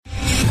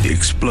The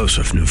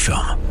explosive new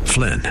film,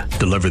 Flynn,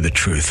 deliver the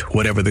truth,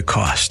 whatever the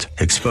cost,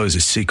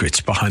 exposes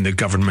secrets behind the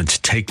government's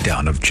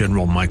takedown of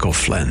General Michael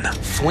Flynn.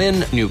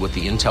 Flynn knew what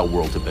the intel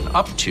world had been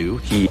up to.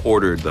 He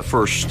ordered the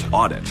first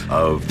audit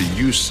of the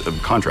use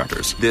of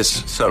contractors.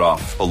 This set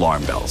off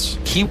alarm bells.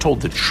 He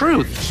told the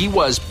truth. He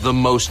was the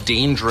most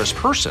dangerous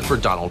person for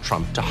Donald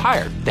Trump to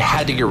hire. They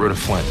had to get rid of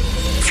Flynn.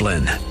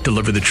 Flynn,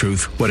 deliver the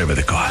truth, whatever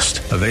the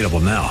cost. Available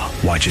now.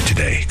 Watch it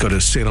today. Go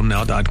to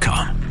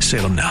salemnow.com.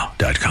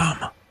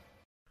 salemnow.com.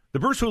 The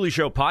Bruce Hooley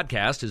Show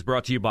podcast is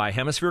brought to you by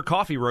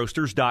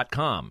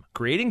HemisphereCoffeeRoasters.com.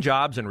 Creating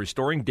jobs and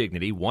restoring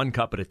dignity one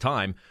cup at a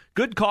time.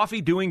 Good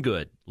coffee doing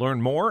good.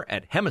 Learn more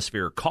at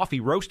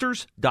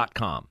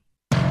HemisphereCoffeeRoasters.com.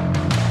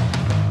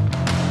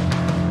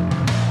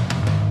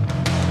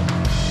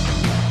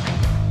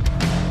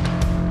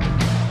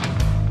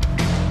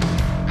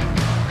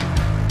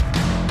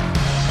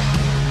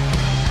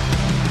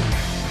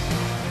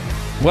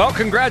 Well,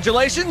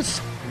 congratulations.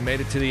 You made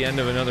it to the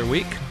end of another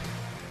week.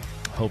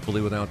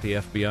 Hopefully without the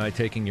FBI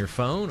taking your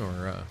phone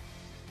or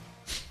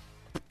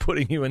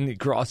putting you in the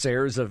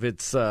crosshairs of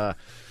its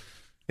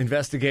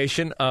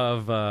investigation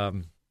of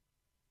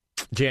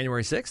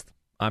January 6th.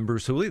 I'm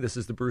Bruce Hooley. This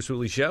is the Bruce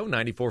Hooley Show,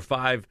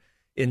 94.5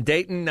 in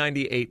Dayton,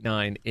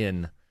 98.9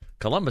 in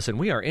Columbus. And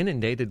we are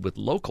inundated with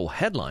local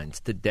headlines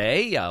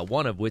today,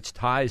 one of which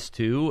ties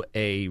to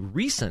a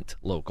recent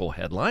local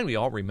headline. We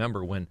all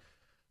remember when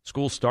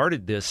school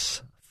started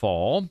this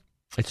fall.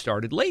 It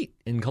started late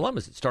in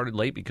Columbus. It started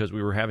late because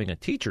we were having a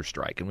teacher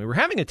strike. And we were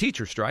having a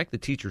teacher strike, the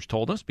teachers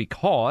told us,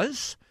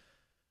 because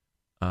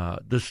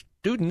the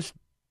students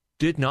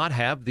did not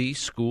have the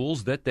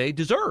schools that they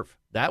deserve.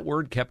 That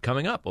word kept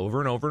coming up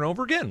over and over and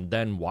over again.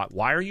 Then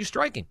why are you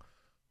striking?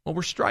 Well,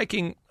 we're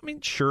striking,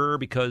 sure,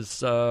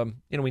 because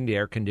we need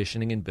air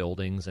conditioning in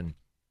buildings, and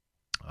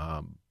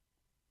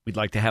we'd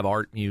like to have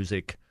art,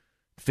 music,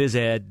 phys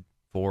ed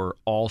for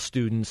all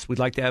students. We'd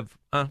like to have,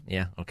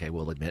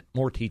 we'll admit,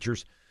 more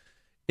teachers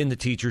in the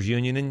teachers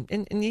union,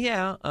 and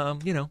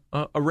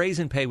a raise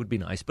in pay would be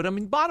nice. But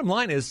bottom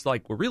line is,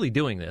 we're really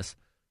doing this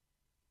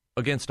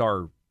against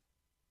our,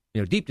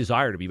 deep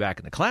desire to be back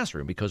in the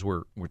classroom, because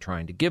we're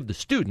trying to give the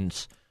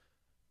students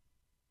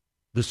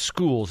the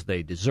schools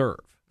they deserve.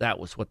 That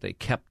was what they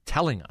kept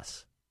telling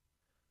us.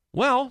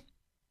 Well,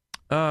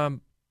 we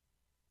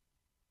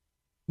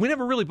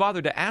never really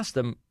bothered to ask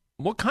them,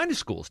 what kind of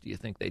schools do you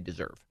think they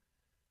deserve?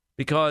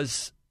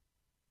 Because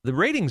the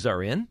ratings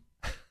are in.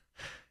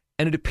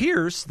 And it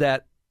appears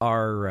that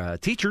our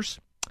teachers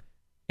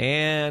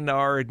and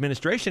our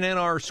administration and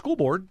our school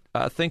board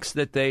thinks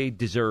that they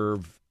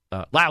deserve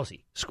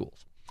lousy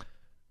schools,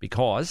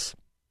 because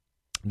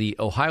the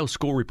Ohio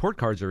school report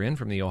cards are in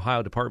from the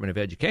Ohio Department of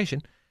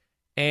Education,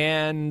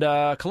 and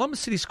Columbus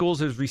City Schools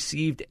has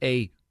received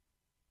and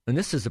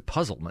this is a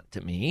puzzlement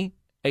to me,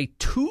 a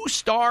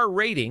 2-star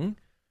rating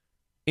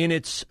in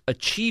its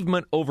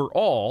achievement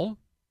overall.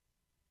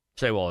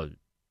 Say, well,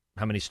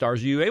 how many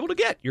stars are you able to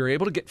get? You're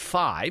able to get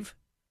 5.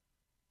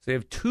 So they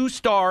have 2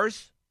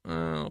 stars.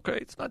 Okay,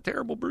 it's not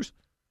terrible, Bruce.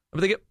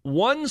 But they get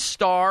 1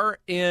 star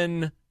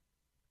in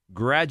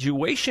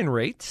graduation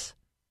rates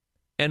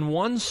and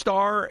 1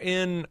 star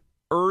in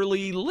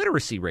early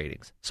literacy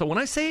ratings. So when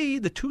I say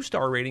the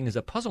 2-star rating is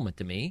a puzzlement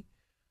to me,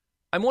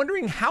 I'm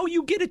wondering how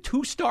you get a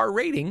 2-star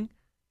rating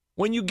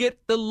when you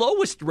get the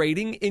lowest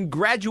rating in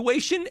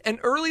graduation and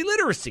early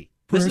literacy.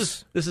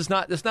 This is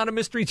not a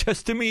mystery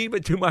just to me,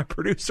 but to my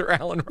producer,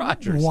 Alan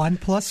Rogers. 1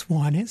 +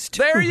 1 is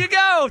 2. There you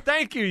go.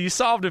 Thank you. You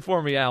solved it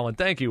for me, Alan.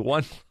 Thank you.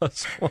 1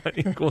 + 1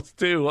 =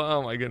 2.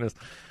 Oh, my goodness.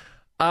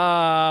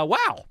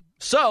 Wow.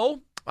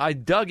 So I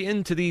dug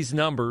into these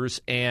numbers,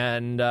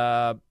 and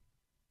of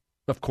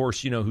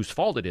course, you know whose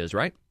fault it is,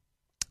 right?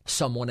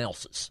 Someone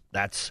else's.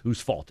 That's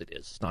whose fault it is.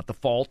 It's not the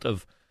fault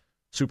of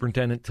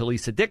Superintendent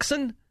Talisa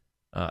Dixon.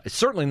 It's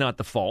certainly not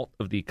the fault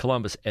of the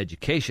Columbus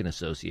Education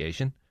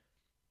Association.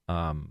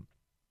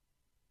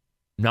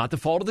 Not the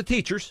fault of the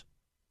teachers.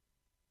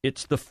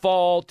 It's the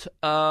fault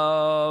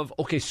of,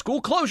 school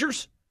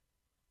closures.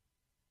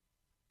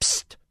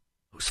 Psst,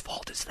 whose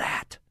fault is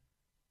that?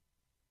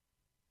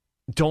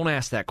 Don't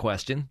ask that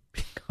question,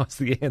 because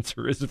the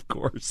answer is, of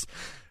course,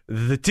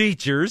 the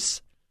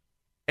teachers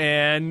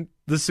and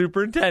the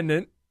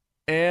superintendent,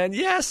 and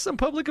yes, some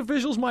public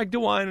officials, Mike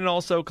DeWine, and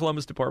also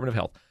Columbus Department of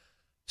Health.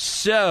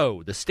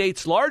 So, the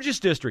state's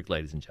largest district,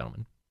 ladies and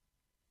gentlemen,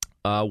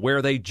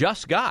 where they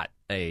just got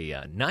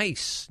a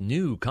nice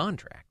new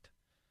contract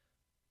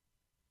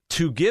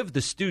to give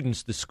the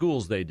students the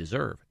schools they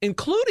deserve,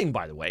 including,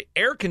 by the way,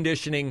 air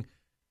conditioning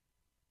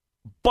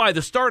by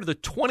the start of the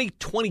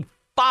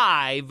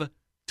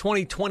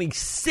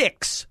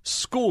 2025-2026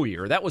 school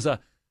year. That was a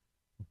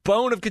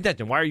bone of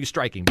contention. Why are you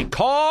striking?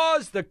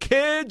 Because the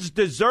kids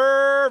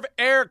deserve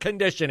air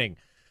conditioning.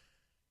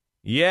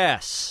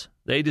 Yes.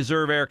 They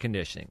deserve air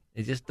conditioning.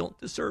 They just don't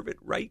deserve it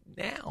right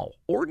now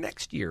or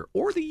next year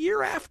or the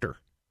year after.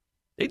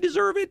 They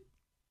deserve it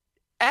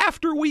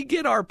after we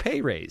get our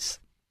pay raise.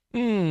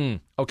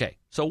 Okay,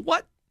 so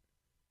what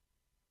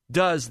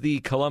does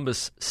the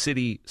Columbus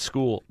City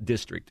School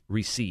District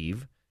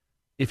receive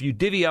if you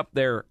divvy up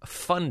their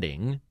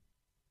funding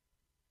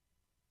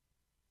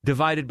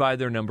divided by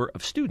their number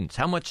of students.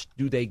 How much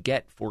do they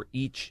get for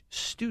each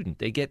student?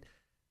 They get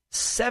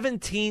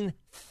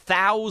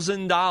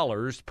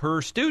 $17,000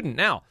 per student.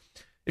 Now,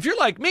 if you're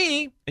like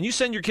me and you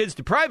send your kids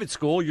to private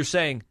school, you're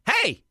saying,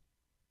 hey,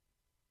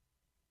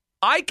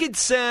 I could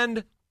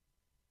send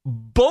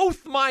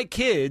both my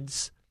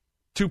kids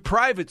to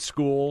private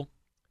school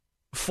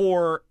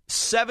for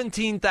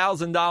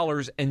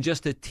 $17,000 and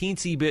just a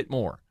teensy bit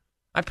more.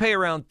 I pay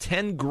around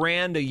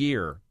 $10,000 a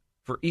year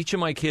for each of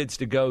my kids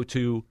to go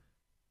to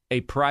a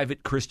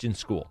private Christian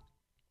school.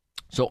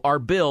 So our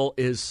bill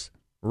is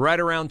right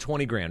around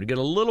 $20,000. We get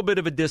a little bit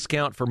of a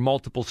discount for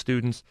multiple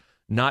students,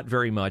 not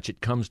very much.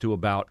 It comes to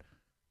about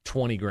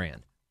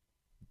 $20,000.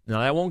 Now,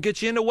 that won't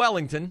get you into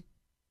Wellington.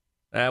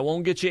 That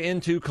won't get you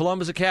into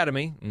Columbus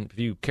Academy. And if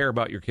you care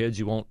about your kids,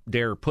 you won't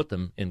dare put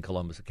them in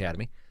Columbus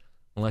Academy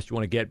unless you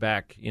want to get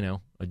back, a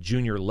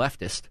junior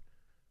leftist.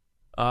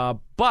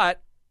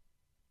 But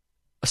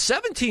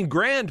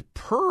 $17,000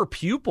 per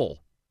pupil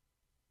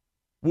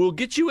will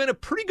get you in a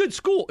pretty good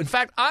school. In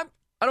fact, I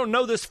don't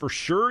know this for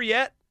sure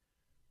yet,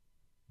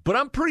 but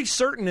I'm pretty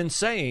certain in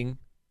saying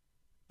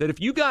that if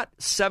you got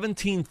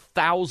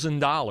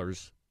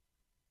 $17,000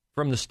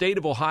 from the state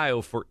of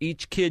Ohio for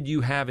each kid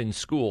you have in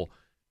school,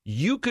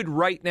 you could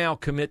right now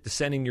commit to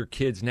sending your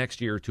kids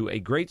next year to a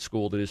great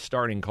school that is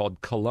starting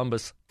called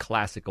Columbus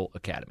Classical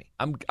Academy.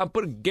 I'm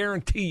going to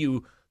guarantee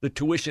you the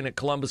tuition at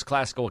Columbus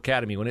Classical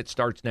Academy when it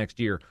starts next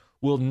year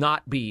will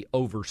not be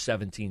over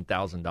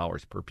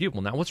 $17,000 per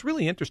pupil. Now, what's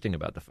really interesting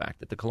about the fact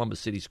that the Columbus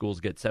City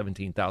schools get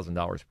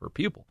 $17,000 per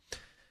pupil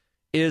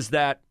is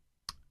that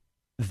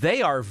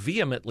they are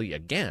vehemently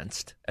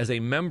against, as a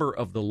member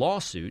of the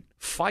lawsuit,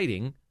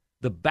 fighting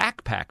the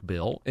backpack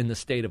bill in the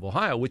state of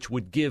Ohio, which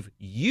would give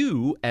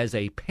you, as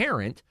a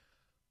parent,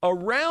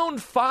 around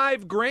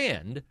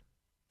 $5,000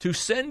 to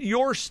send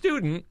your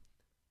student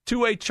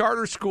to a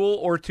charter school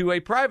or to a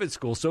private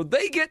school. So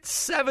they get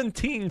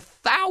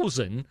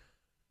 $17,000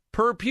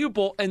 per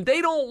pupil, and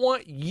they don't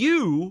want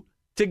you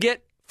to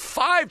get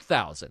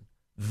 $5,000.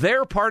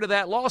 They're part of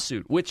that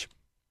lawsuit, which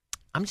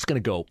I'm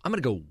going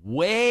to go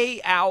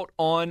way out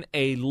on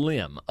a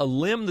limb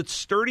that's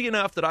sturdy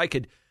enough that I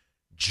could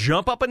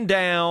jump up and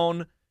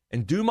down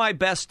and do my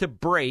best to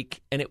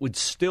break, and it would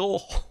still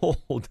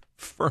hold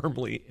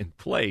firmly in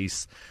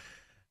place,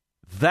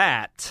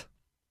 that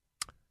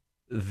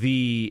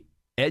the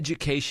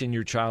education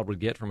your child would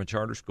get from a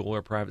charter school or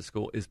a private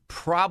school is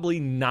probably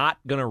not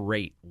going to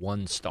rate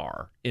 1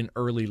 star in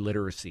early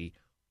literacy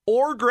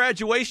or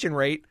graduation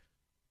rate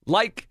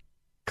like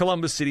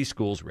Columbus City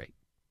schools rate.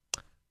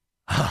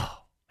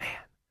 Oh, man.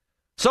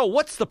 So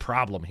what's the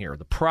problem here?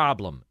 The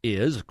problem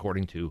is,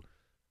 according to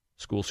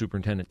School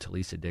Superintendent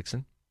Talisa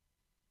Dixon,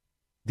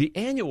 the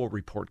annual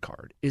report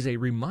card is a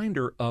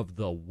reminder of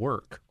the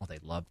work. Well,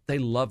 they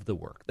love the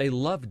work. They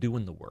love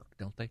doing the work,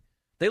 don't they?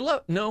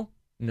 No.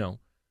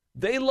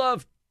 They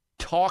love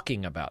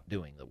talking about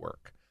doing the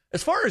work.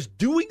 As far as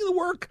doing the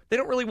work, they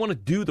don't really want to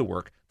do the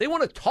work. They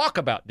want to talk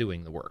about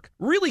doing the work.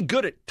 Really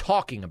good at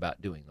talking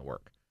about doing the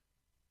work.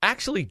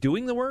 Actually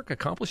doing the work,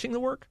 accomplishing the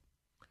work,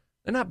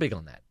 they're not big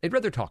on that. They'd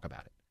rather talk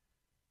about it.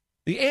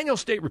 The annual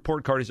state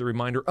report card is a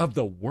reminder of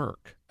the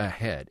work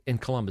ahead in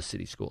Columbus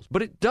City schools,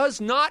 but it does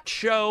not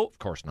show, of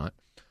course not,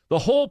 the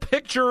whole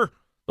picture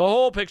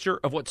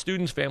of what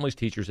students, families,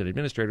 teachers, and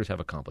administrators have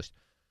accomplished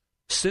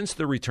since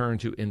the return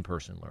to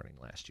in-person learning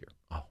last year.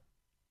 Oh,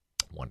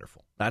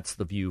 wonderful. That's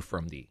the view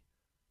from the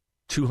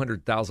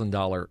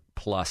 $200,000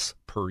 plus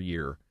per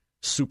year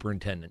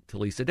superintendent,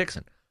 Talisa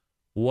Dixon.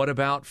 What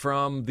about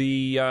from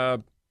the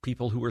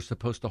people who are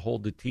supposed to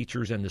hold the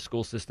teachers and the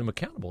school system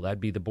accountable? That'd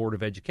be the Board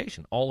of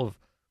Education, all of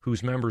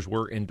whose members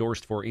were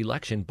endorsed for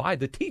election by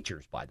the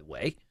teachers, by the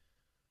way.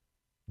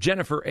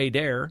 Jennifer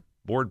Adair,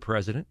 board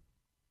president,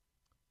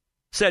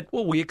 said,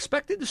 well, we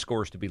expected the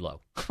scores to be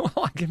low. Well,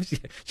 I guess,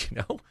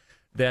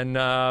 then,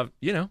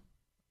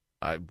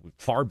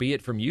 far be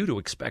it from you to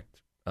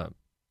expect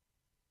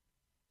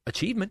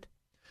achievement.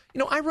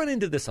 I run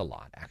into this a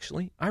lot,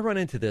 actually. I run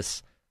into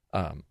this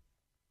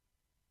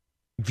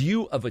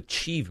view of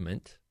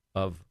achievement,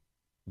 of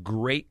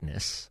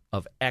greatness,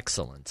 of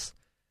excellence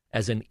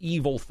as an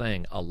evil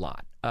thing a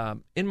lot.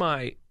 In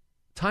my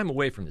time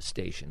away from the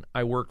station,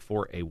 I work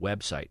for a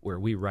website where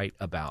we write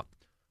about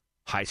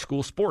high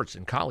school sports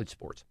and college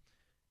sports.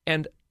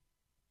 And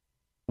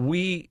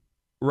we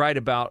write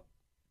about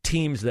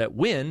teams that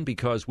win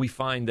because we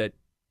find that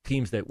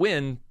teams that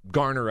win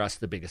garner us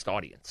the biggest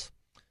audience.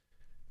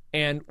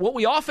 And what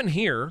we often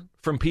hear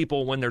from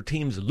people when their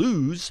teams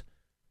lose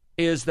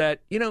is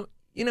that,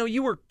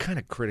 you were kind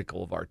of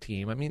critical of our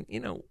team. I mean,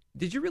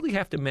 did you really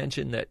have to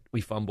mention that we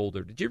fumbled,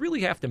 or did you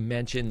really have to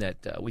mention that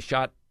we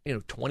shot,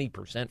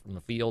 20% from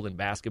the field in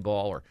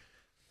basketball, or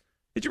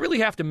did you really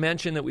have to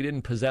mention that we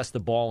didn't possess the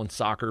ball in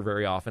soccer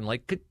very often?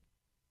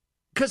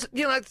 Because,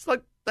 it's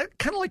like that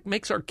kind of like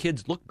makes our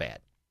kids look bad.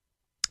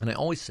 And I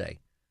always say,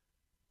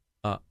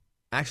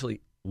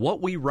 actually,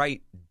 what we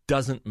write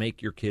doesn't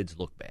make your kids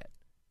look bad.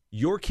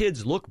 Your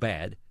kids look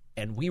bad,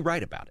 and we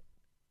write about it.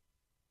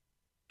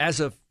 as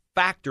a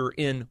factor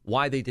in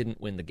why they didn't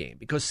win the game.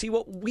 Because, see,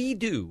 what we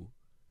do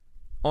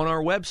on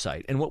our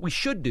website and what we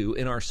should do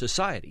in our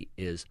society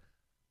is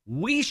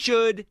we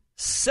should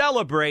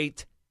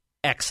celebrate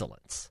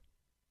excellence.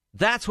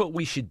 That's what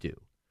we should do.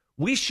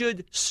 We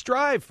should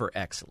strive for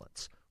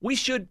excellence. We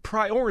should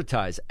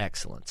prioritize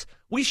excellence.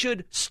 We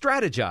should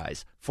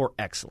strategize for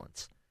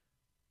excellence.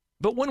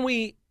 But when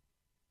we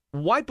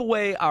wipe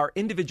away our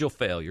individual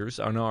failures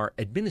and our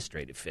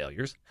administrative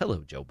failures,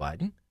 hello, Joe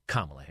Biden,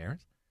 Kamala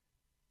Harris,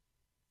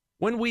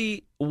 when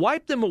we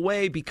wipe them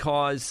away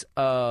because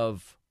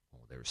of,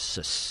 there's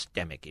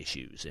systemic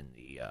issues in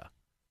the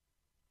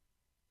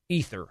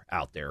ether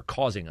out there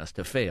causing us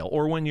to fail,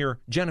 or when you're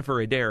Jennifer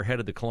Adair, head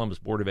of the Columbus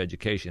Board of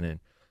Education, and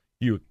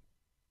you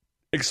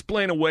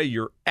explain away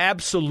your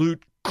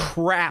absolute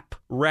crap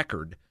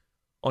record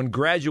on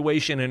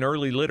graduation and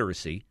early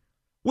literacy,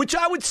 which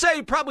I would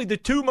say probably the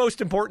two most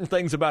important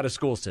things about a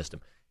school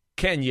system.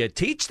 Can you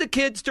teach the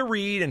kids to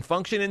read and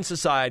function in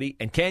society,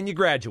 and can you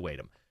graduate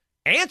them?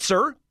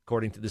 Answer,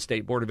 according to the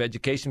State Board of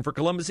Education for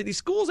Columbus City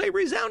Schools, a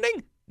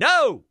resounding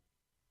no.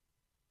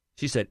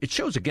 She said, it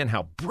shows again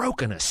how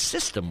broken a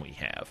system we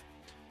have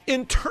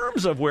in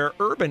terms of where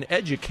urban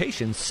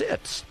education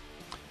sits.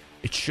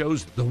 It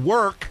shows the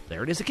work,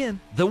 there it is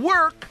again, the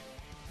work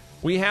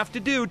we have to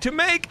do to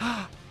make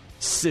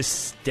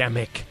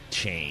systemic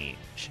change.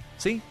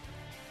 See,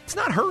 it's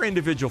not her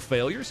individual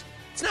failures.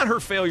 It's not her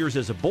failures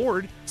as a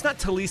board. It's not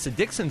Talisa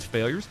Dixon's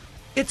failures.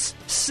 It's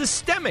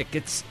systemic.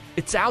 It's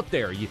out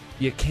there.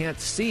 You can't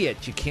see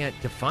it. You can't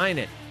define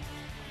it.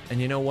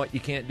 And you know what you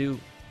can't do?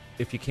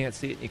 If you can't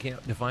see it, you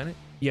can't define it,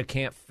 you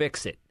can't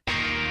fix it.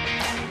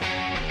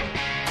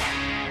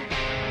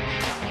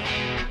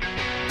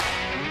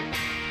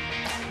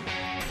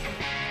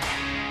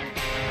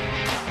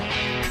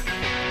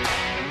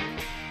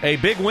 A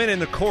big win in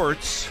the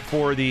courts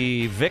for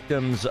the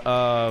victims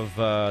of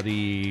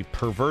the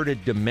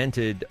perverted,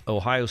 demented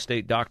Ohio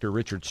State doctor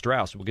Richard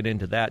Strauss. We'll get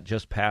into that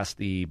just past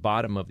the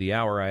bottom of the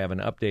hour. I have an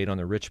update on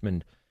the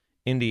Richmond,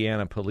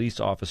 Indiana police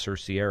officer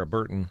Sierra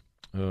Burton,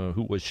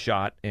 who was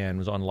shot and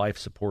was on life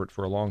support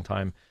for a long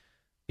time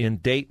in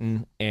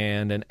Dayton,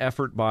 and an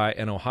effort by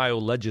an Ohio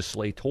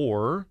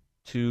legislator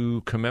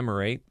to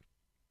commemorate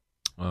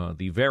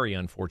the very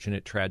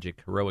unfortunate,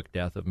 tragic, heroic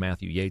death of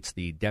Matthew Yates,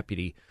 the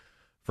deputy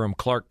from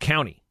Clark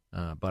County.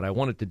 But I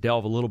wanted to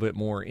delve a little bit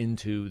more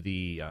into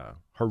the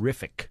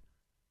horrific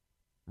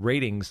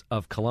ratings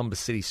of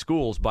Columbus City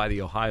schools by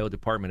the Ohio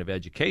Department of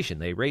Education.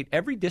 They rate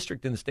every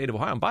district in the state of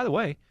Ohio. And by the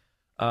way,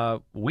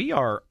 we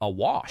are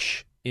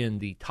awash in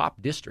the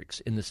top districts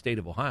in the state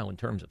of Ohio in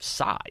terms of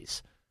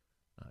size.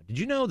 Did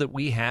you know that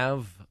we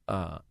have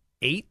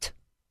 8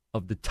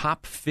 of the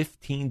top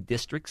 15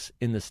 districts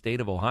in the state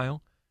of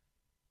Ohio,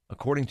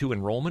 according to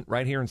enrollment,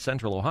 right here in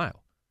central Ohio?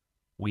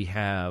 We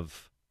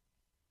have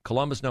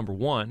Columbus number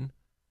 1,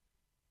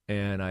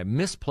 and I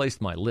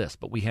misplaced my list,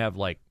 but we have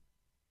like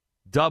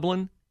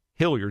Dublin,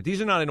 Hilliard.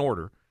 These are not in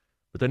order,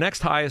 but the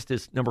next highest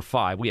is number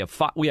 5. We have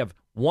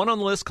 1 on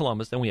the list,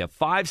 Columbus, then we have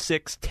 5,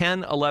 6,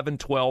 10, 11,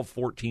 12,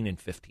 14, and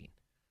 15.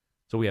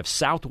 So we have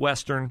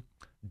Southwestern,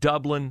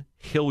 Dublin,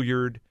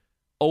 Hilliard,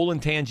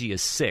 Olentangy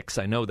is 6.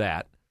 I know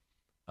that.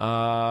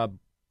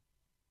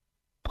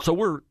 So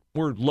we're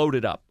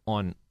loaded up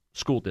on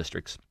school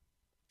districts.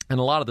 And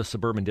a lot of the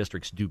suburban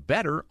districts do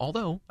better,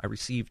 although I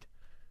received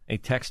a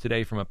text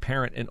today from a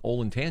parent in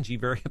Olentangy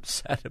very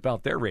upset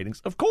about their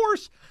ratings. Of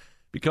course,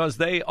 because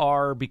they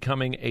are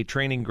becoming a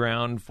training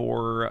ground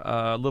for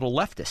little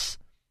leftists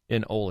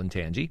in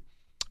Olentangy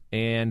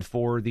and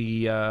for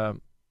the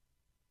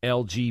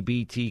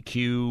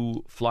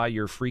LGBTQ fly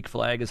your freak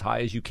flag as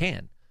high as you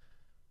can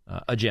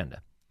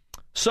agenda.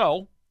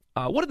 So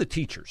what do the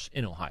teachers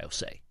in Ohio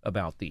say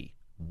about the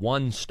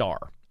 1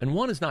 star? And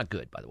 1 is not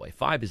good, by the way.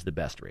 5 is the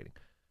best rating.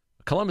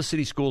 Columbus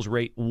City Schools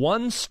rate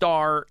 1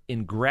 star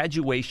in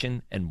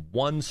graduation and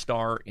 1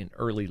 star in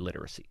early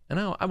literacy. And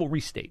I will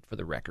restate for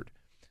the record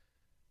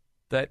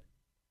that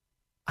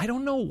I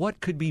don't know what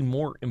could be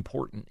more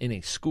important in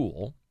a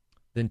school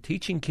than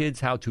teaching kids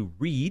how to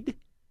read.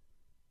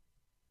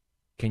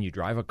 Can you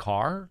drive a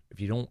car if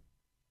you don't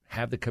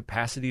have the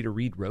capacity to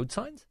read road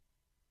signs?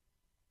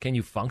 Can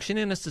you function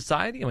in a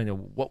society? I mean,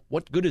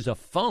 what good is a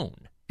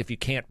phone if you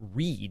can't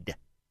read?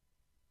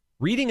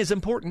 Reading is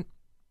important.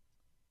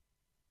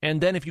 And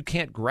then if you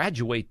can't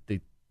graduate the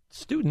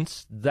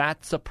students,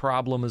 that's a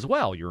problem as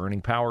well. Your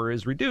earning power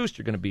is reduced.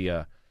 You're going to be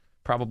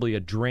probably a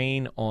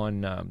drain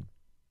on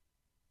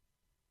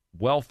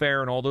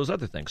welfare and all those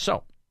other things.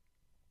 So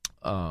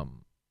Scott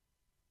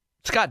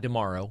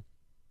DeMauro,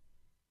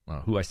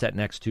 who I sat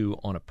next to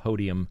on a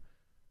podium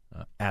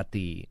at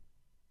the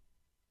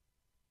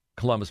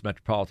Columbus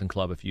Metropolitan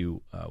Club a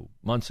few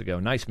months ago.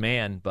 Nice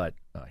man, but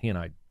he and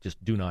I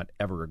just do not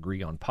ever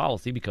agree on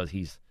policy because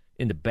he's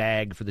in the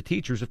bag for the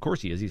teachers. Of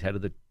course he is. He's head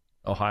of the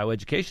Ohio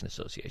Education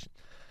Association.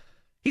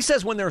 He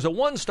says when there's a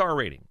 1-star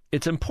rating,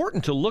 it's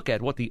important to look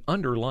at what the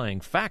underlying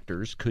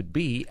factors could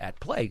be at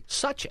play,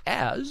 such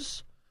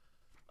as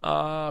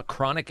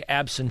chronic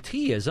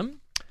absenteeism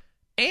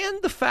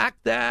And the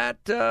fact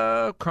that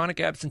chronic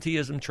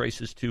absenteeism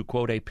traces to,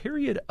 quote, a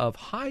period of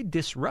high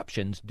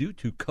disruptions due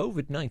to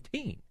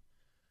COVID-19.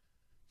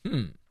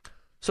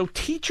 So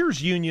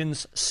teachers'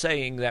 unions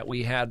saying that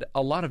we had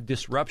a lot of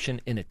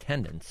disruption in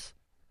attendance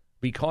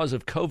because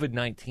of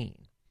COVID-19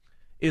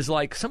 is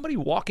like somebody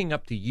walking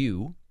up to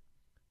you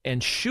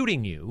and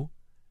shooting you,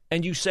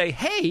 and you say,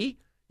 hey,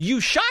 you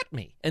shot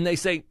me. And they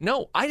say,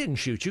 no, I didn't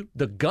shoot you.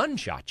 The gun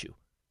shot you.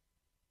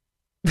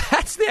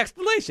 That's the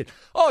explanation.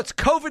 Oh, it's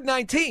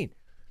COVID-19.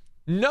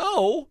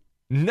 No,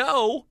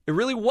 it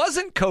really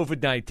wasn't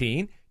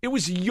COVID-19. It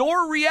was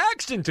your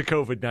reaction to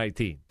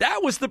COVID-19.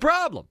 That was the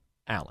problem,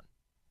 Alan.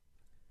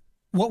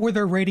 What were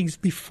their ratings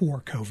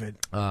before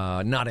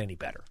COVID? Not any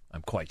better,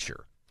 I'm quite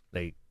sure.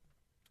 They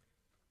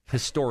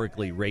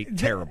historically rate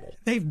terrible.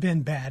 They've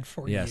been bad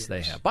for years. Yes,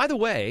 they have. By the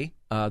way,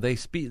 they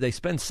spend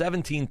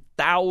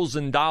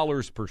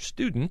 $17,000 per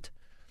student.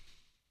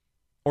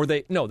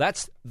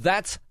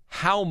 That's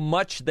how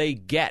much they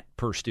get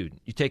per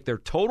student. You take their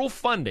total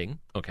funding,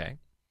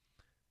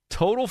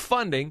 total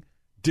funding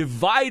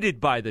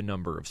divided by the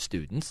number of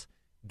students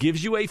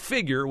gives you a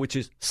figure which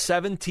is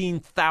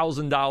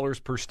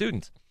 $17,000 per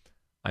student.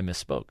 I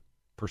misspoke.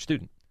 Per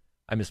student.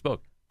 I misspoke.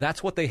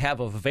 That's what they have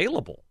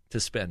available to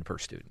spend per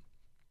student.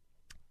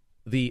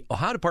 The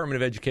Ohio Department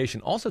of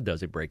Education also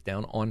does a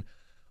breakdown on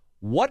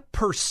what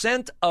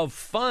percent of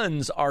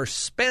funds are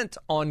spent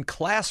on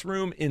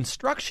classroom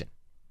instruction.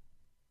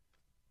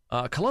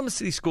 Columbus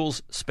City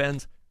Schools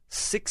spends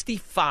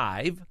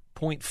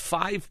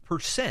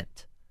 65.5%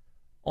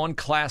 on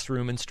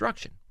classroom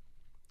instruction.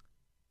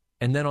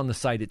 And then on the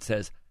site it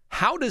says,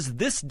 how does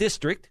this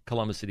district,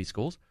 Columbus City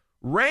Schools,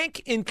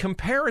 rank in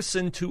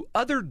comparison to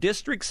other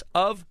districts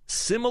of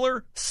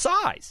similar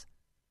size?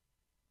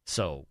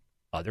 So,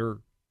 other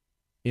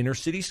inner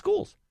city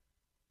schools.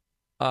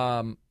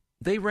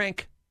 They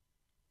rank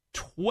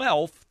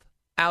 12th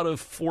out of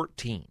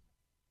 14.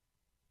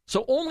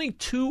 So only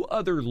 2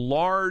 other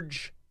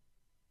large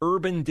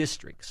urban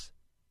districts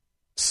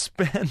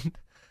spend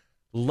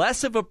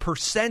less of a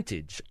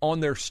percentage on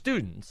their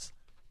students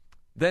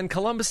than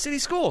Columbus City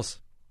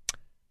Schools.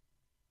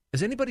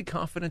 Is anybody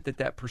confident that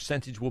that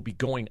percentage will be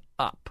going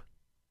up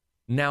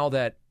now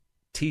that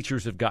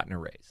teachers have gotten a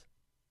raise?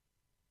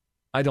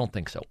 I don't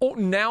think so. Oh,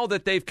 now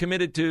that they've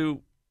committed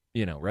to,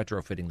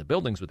 retrofitting the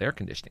buildings with air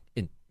conditioning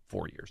in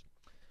 4 years.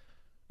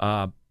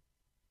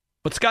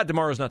 But Scott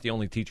DeMauro is not the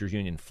only teachers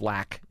union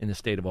flack in the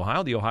state of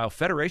Ohio. The Ohio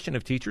Federation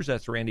of Teachers,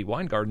 that's Randy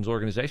Weingarten's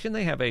organization,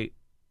 they have a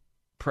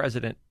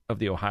president of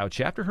the Ohio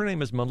chapter. Her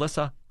name is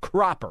Melissa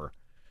Cropper.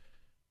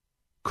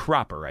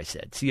 Cropper, I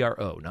said.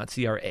 C-R-O, not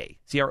C-R-A.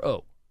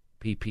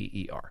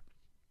 C-R-O-P-P-E-R.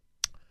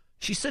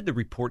 She said the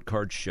report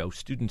cards show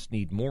students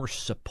need more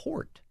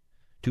support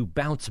to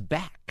bounce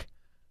back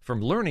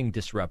from learning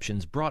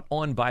disruptions brought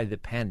on by the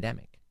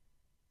pandemic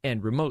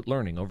and remote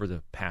learning over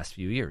the past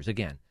few years.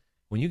 Again,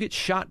 when you get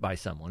shot by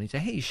someone, you say,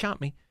 hey, you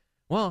shot me.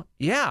 Well,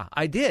 yeah,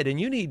 I did. And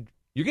you're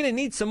going to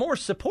need some more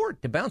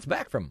support to bounce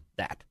back from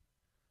that.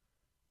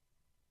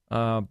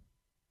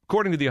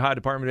 According to the Ohio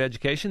Department of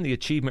Education, the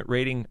achievement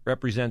rating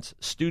represents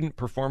student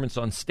performance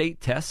on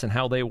state tests and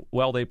how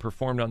well they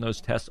performed on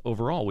those tests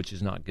overall, which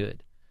is not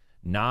good.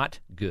 Not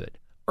good.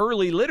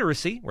 Early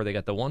literacy, where they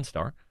got the 1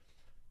 star,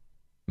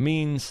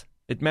 means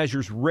it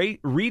measures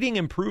reading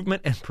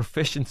improvement and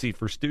proficiency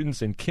for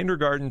students in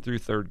kindergarten through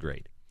 3rd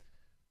grade.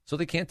 So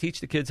they can't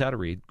teach the kids how to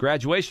read.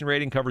 Graduation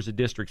rating covers the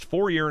district's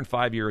 4-year and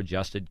 5-year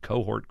adjusted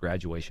cohort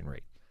graduation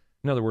rate.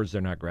 In other words,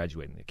 they're not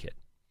graduating the kid.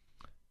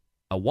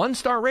 A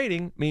 1-star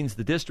rating means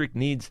the district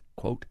needs,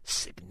 quote,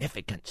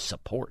 significant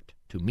support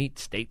to meet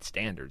state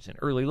standards in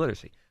early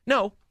literacy.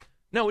 No,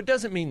 it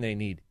doesn't mean they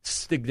need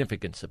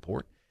significant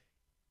support.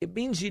 It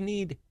means you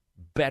need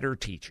better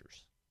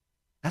teachers.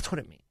 That's what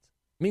it means.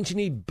 It means you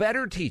need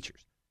better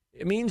teachers.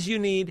 It means you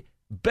need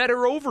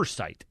better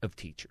oversight of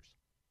teachers.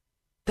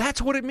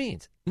 That's what it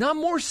means. Not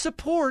more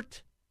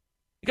support.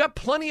 You got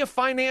plenty of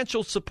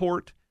financial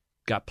support.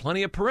 Got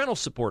plenty of parental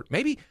support.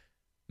 Maybe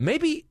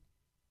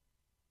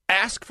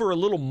ask for a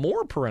little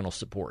more parental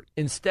support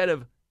instead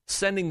of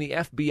sending the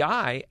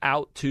FBI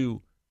out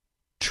to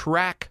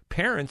track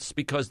parents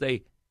because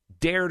they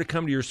dare to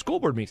come to your school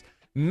board meetings.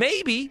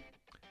 Maybe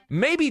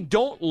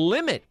don't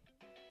limit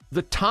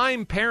the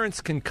time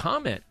parents can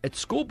comment at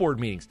school board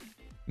meetings.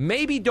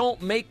 Maybe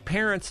don't make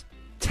parents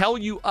tell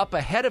you up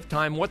ahead of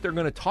time what they're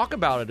going to talk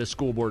about at a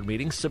school board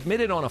meeting.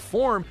 Submit it on a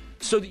form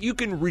so that you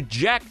can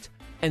reject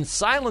and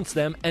silence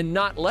them and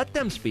not let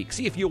them speak.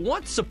 See, if you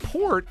want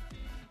support,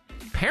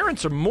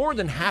 parents are more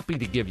than happy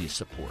to give you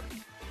support.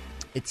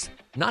 It's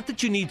not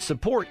that you need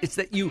support, it's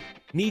that you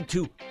need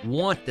to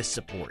want the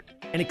support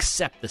and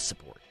accept the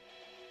support.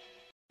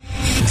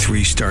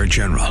 3-star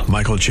General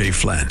Michael J.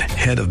 Flynn,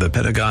 head of the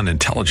Pentagon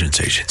Intelligence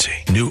Agency,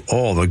 knew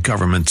all the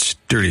government's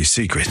dirty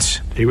secrets.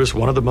 He was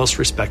one of the most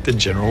respected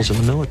generals in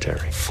the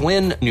military.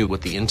 Flynn knew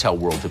what the intel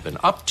world had been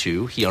up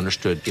to. He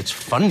understood its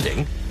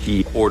funding.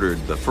 He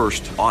ordered the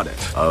first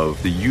audit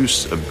of the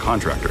use of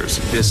contractors.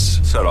 This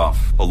set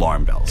off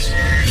alarm bells.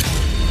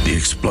 The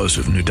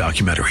explosive new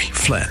documentary,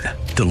 Flynn,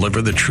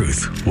 Deliver the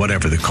Truth,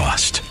 Whatever the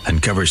Cost,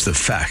 uncovers the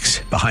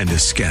facts behind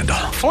this scandal.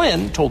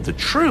 Flynn told the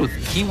truth.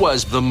 He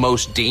was the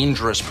most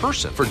dangerous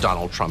person for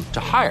Donald Trump to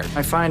hire.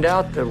 I find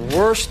out the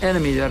worst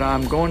enemy that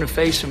I'm going to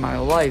face in my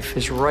life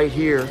is right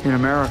here in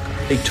America.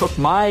 They took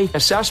my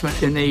assessment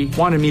and they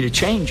wanted me to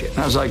change it. And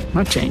I was like, I'm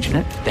not changing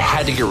it. They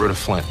had to get rid of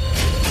Flynn.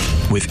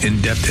 With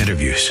in-depth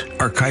interviews,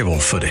 archival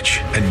footage,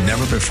 and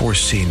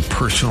never-before-seen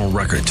personal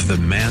records of the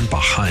man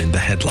behind the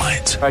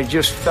headlines. I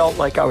just felt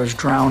like I was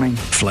drowning.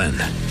 Flynn,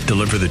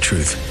 Deliver the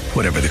Truth,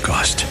 Whatever the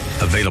Cost.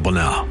 Available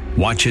now.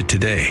 Watch it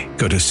today.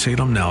 Go to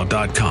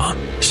salemnow.com.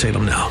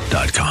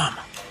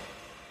 salemnow.com.